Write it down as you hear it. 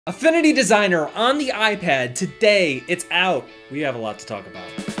Affinity Designer on the iPad. Today, it's out. We have a lot to talk about.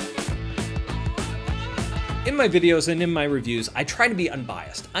 In my videos and in my reviews, I try to be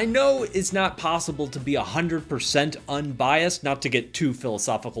unbiased. I know it's not possible to be 100% unbiased, not to get too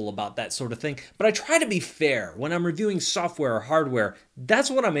philosophical about that sort of thing, but I try to be fair. When I'm reviewing software or hardware, that's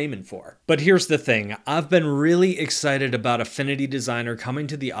what I'm aiming for. But here's the thing, I've been really excited about Affinity Designer coming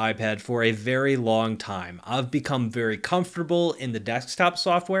to the iPad for a very long time. I've become very comfortable in the desktop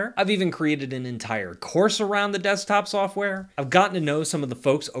software. I've even created an entire course around the desktop software. I've gotten to know some of the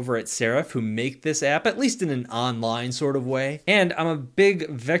folks over at Serif who make this app, at least in an online sort of way. And I'm a big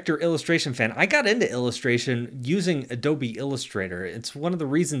vector illustration fan. I got into illustration using Adobe Illustrator. It's one of the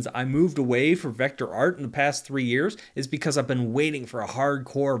reasons I moved away from vector art in the past 3 years is because I've been waiting for a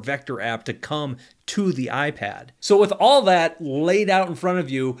hardcore vector app to come to the iPad. So with all that laid out in front of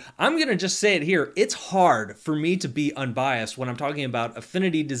you, I'm gonna just say it here. It's hard for me to be unbiased when I'm talking about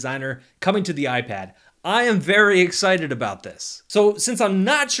Affinity Designer coming to the iPad. I am very excited about this. So since I'm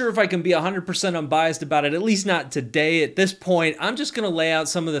not sure if I can be 100% unbiased about it, at least not today at this point, I'm just gonna lay out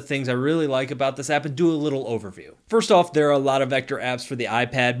some of the things I really like about this app and do a little overview. First off, there are a lot of vector apps for the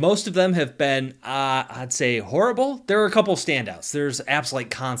iPad. Most of them have been, I'd say horrible. There are a couple standouts. There's apps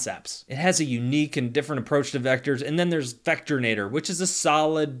like Concepts. It has a unique and different approach to vectors. And then there's Vectornator, which is a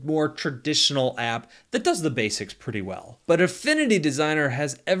solid, more traditional app that does the basics pretty well. But Affinity Designer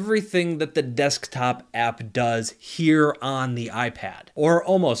has everything that the desktop app does here on the iPad, or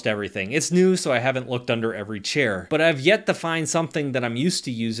almost everything. It's new, so I haven't looked under every chair, but I've yet to find something that I'm used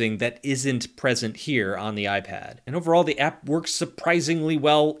to using that isn't present here on the iPad. And overall, the app works surprisingly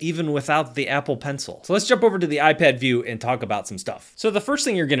well, even without the Apple Pencil. So let's jump over to the iPad view and talk about some stuff. So the first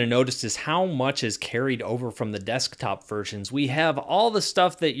thing you're gonna notice is how much is carried over from the desktop versions. We have all the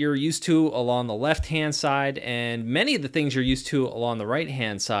stuff that you're used to along the left-hand side, and many of the things you're used to along the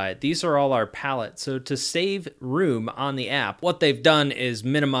right-hand side. These are all our palettes. So to save room on the app, what they've done is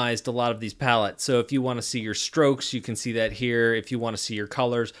minimized a lot of these palettes. So if you want to see your strokes, you can see that here. If you want to see your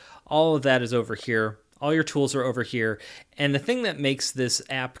colors, all of that is over here. All your tools are over here. And the thing that makes this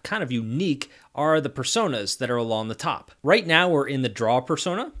app kind of unique are the personas that are along the top. Right now we're in the draw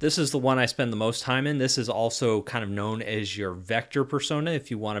persona. This is the one I spend the most time in. This is also kind of known as your vector persona if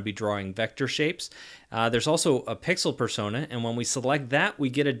you want to be drawing vector shapes. There's also a pixel persona, and when we select that, we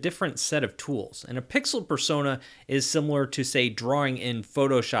get a different set of tools. And a pixel persona is similar to, say, drawing in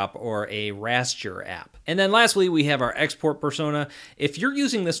Photoshop or a raster app. And then lastly, we have our export persona. If you're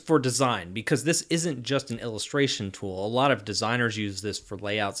using this for design, because this isn't just an illustration tool, a lot of designers use this for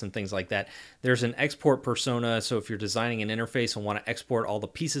layouts and things like that. There's an export persona, so if you're designing an interface and want to export all the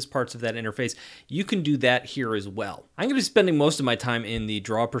pieces parts of that interface, you can do that here as well. I'm going to be spending most of my time in the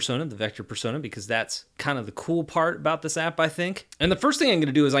draw persona, the vector persona, because that's kind of the cool part about this app, I think. And the first thing I'm going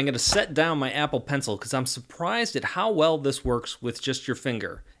to do is I'm going to set down my Apple Pencil because I'm surprised at how well this works with just your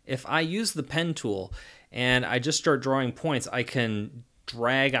finger. If I use the pen tool and I just start drawing points, I can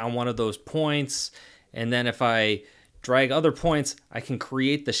drag on one of those points, and then if I drag other points, I can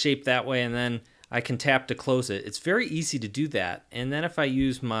create the shape that way, and then I can tap to close it. It's very easy to do that. And then if I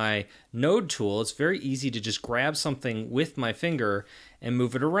use my node tool, it's very easy to just grab something with my finger and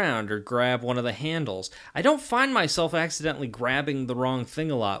move it around, or grab one of the handles. I don't find myself accidentally grabbing the wrong thing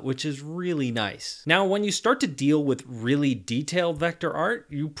a lot, which is really nice. Now, when you start to deal with really detailed vector art,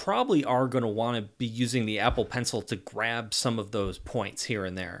 you probably are going to want to be using the Apple Pencil to grab some of those points here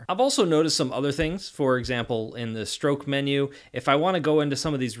and there. I've also noticed some other things. For example, in the stroke menu, if I want to go into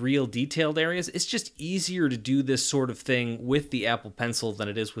some of these real detailed areas, it's just easier to do this sort of thing with the Apple Pencil than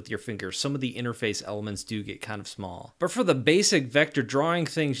it is with your fingers. Some of the interface elements do get kind of small. But for the basic vector drawing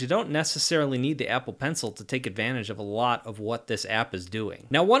things, you don't necessarily need the Apple Pencil to take advantage of a lot of what this app is doing.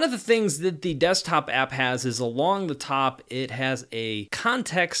 Now, one of the things that the desktop app has is along the top, it has a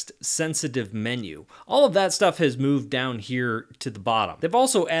context-sensitive menu. All of that stuff has moved down here to the bottom. They've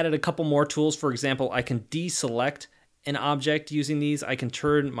also added a couple more tools. For example, I can deselect an object using these. I can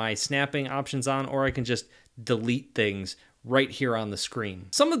turn my snapping options on, or I can just delete things right here on the screen.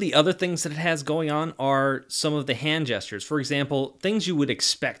 Some of the other things that it has going on are some of the hand gestures. For example, things you would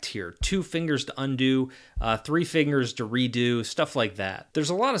expect here. 2 fingers to undo, 3 fingers to redo, stuff like that. There's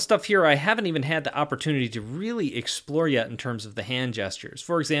a lot of stuff here I haven't even had the opportunity to really explore yet in terms of the hand gestures.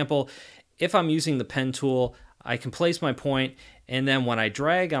 For example, if I'm using the pen tool, I can place my point, and then when I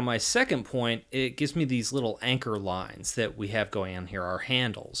drag on my second point, it gives me these little anchor lines that we have going on here, our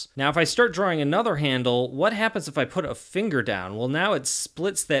handles. Now, if I start drawing another handle, what happens if I put a finger down? Well, now it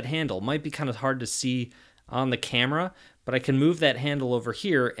splits that handle. Might be kind of hard to see on the camera, but I can move that handle over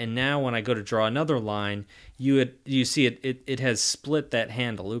here, and now when I go to draw another line, you see it has split that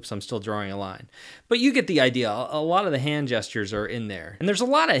handle. Oops, I'm still drawing a line. But you get the idea. A lot of the hand gestures are in there. And there's a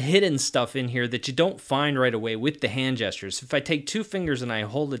lot of hidden stuff in here that you don't find right away with the hand gestures. If I take 2 fingers and I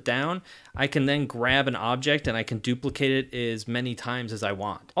hold it down, I can then grab an object and I can duplicate it as many times as I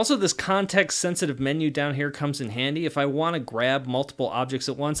want. Also, this context-sensitive menu down here comes in handy. If I want to grab multiple objects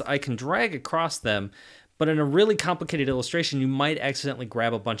at once, I can drag across them. But in a really complicated illustration, you might accidentally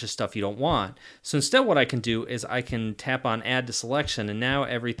grab a bunch of stuff you don't want. So instead what I can do is I can tap on Add to Selection, and now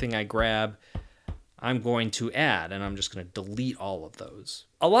everything I grab, I'm going to add, and I'm just going to delete all of those.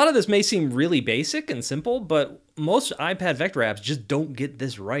 A lot of this may seem really basic and simple, but most iPad vector apps just don't get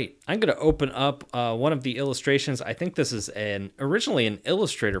this right. I'm going to open up one of the illustrations. I think this is originally an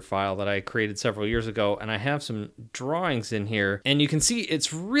Illustrator file that I created several years ago, and I have some drawings in here, and you can see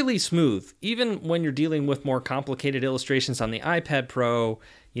it's really smooth. Even when you're dealing with more complicated illustrations on the iPad Pro,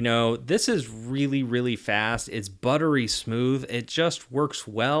 you know, this is really, really fast. It's buttery smooth. It just works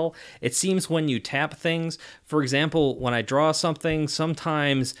well. It seems when you tap things, for example, when I draw something,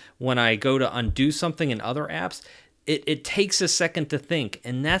 sometimes when I go to undo something in other apps, it takes a second to think,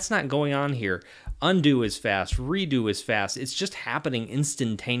 and that's not going on here. Undo is fast, redo is fast. It's just happening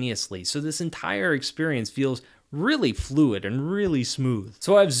instantaneously. So this entire experience feels really fluid and really smooth.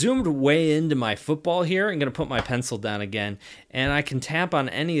 So I've zoomed way into my football here. I'm gonna put my pencil down again, and I can tap on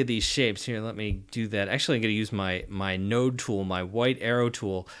any of these shapes. Here, let me do that. Actually, I'm gonna use my node tool, my white arrow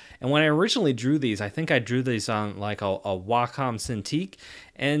tool. And when I originally drew these, I think I drew these on like a Wacom Cintiq,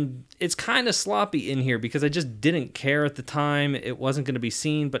 and it's kind of sloppy in here because I just didn't care at the time. It wasn't gonna be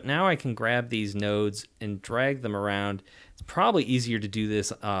seen, but now I can grab these nodes and drag them around. It's probably easier to do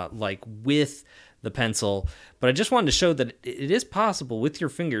this like with the pencil, but I just wanted to show that it is possible with your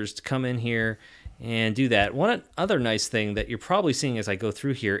fingers to come in here and do that. One other nice thing that you're probably seeing as I go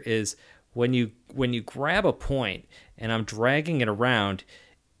through here is when you grab a point and I'm dragging it around,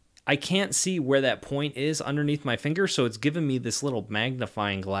 I can't see where that point is underneath my finger, so it's giving me this little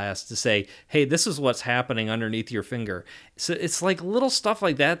magnifying glass to say, hey, this is what's happening underneath your finger. So it's like little stuff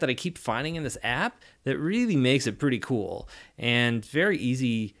like that I keep finding in this app that really makes it pretty cool and very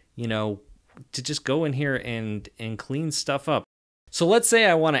easy, you know, to just go in here and clean stuff up. So let's say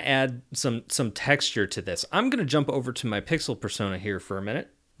I want to add some texture to this. I'm going to jump over to my pixel persona here for a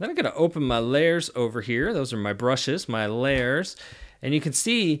minute. Then I'm going to open my layers over here. Those are my brushes, my layers. And you can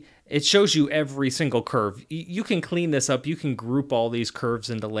see it shows you every single curve. You can clean this up. You can group all these curves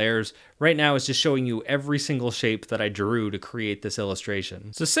into layers. Right now it's just showing you every single shape that I drew to create this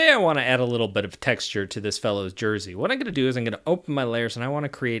illustration. So say I want to add a little bit of texture to this fellow's jersey. What I'm going to do is I'm going to open my layers and I want to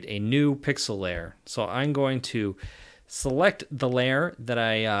create a new pixel layer. So I'm going to select the layer that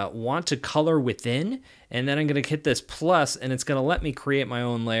I want to color within, and then I'm going to hit this plus, and it's going to let me create my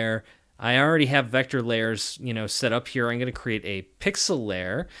own layer. I already have vector layers, you know, set up here. I'm going to create a pixel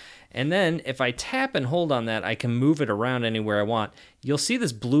layer, and then if I tap and hold on that, I can move it around anywhere I want. You'll see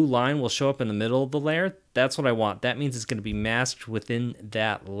this blue line will show up in the middle of the layer. That's what I want. That means it's going to be masked within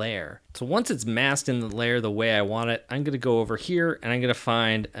that layer. So once it's masked in the layer the way I want it, I'm going to go over here and I'm going to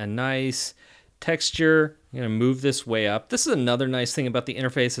find a nice texture. I'm going to move this way up. This is another nice thing about the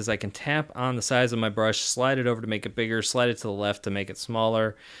interface is I can tap on the size of my brush, slide it over to make it bigger, slide it to the left to make it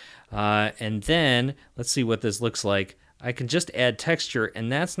smaller. And then let's see what this looks like. I can just add texture,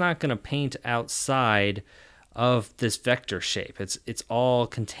 and that's not going to paint outside of this vector shape. It's all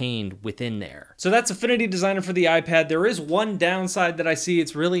contained within there. So that's Affinity Designer for the iPad. There is one downside that I see.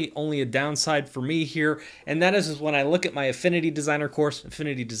 It's really only a downside for me here, and that is when I look at my Affinity Designer course,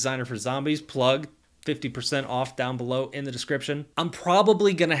 Affinity Designer for Zombies, plug, 50% off down below in the description. I'm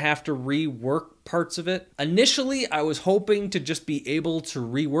probably gonna have to rework parts of it. Initially, I was hoping to just be able to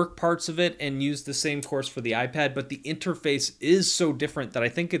rework parts of it and use the same course for the iPad, but the interface is so different that I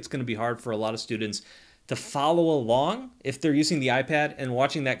think it's gonna be hard for a lot of students to follow along if they're using the iPad and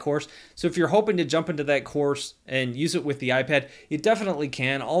watching that course. So if you're hoping to jump into that course and use it with the iPad, you definitely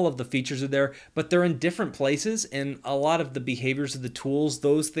can. All of the features are there, but they're in different places, and a lot of the behaviors of the tools,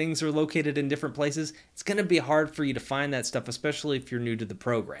 those things are located in different places. It's gonna be hard for you to find that stuff, especially if you're new to the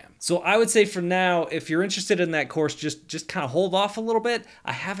program. So I would say for now, if you're interested in that course, just kind of hold off a little bit.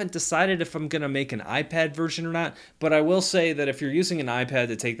 I haven't decided if I'm gonna make an iPad version or not, but I will say that if you're using an iPad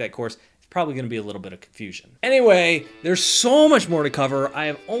to take that course, probably going to be a little bit of confusion. Anyway, there's so much more to cover. I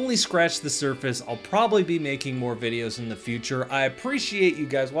have only scratched the surface. I'll probably be making more videos in the future. I appreciate you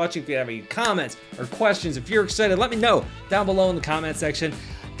guys watching. If you have any comments or questions, if you're excited, let me know down below in the comment section.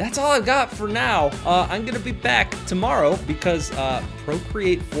 that's all I've got for now. I'm gonna be back tomorrow because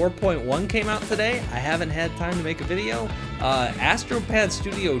Procreate 4.1 came out today. I haven't had time to make a video. AstroPad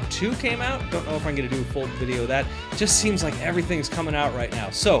Studio 2 came out. Don't know if I'm gonna do a full video of that. Just seems like everything's coming out right now.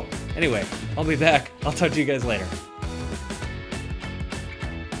 So anyway, I'll be back. I'll talk to you guys later.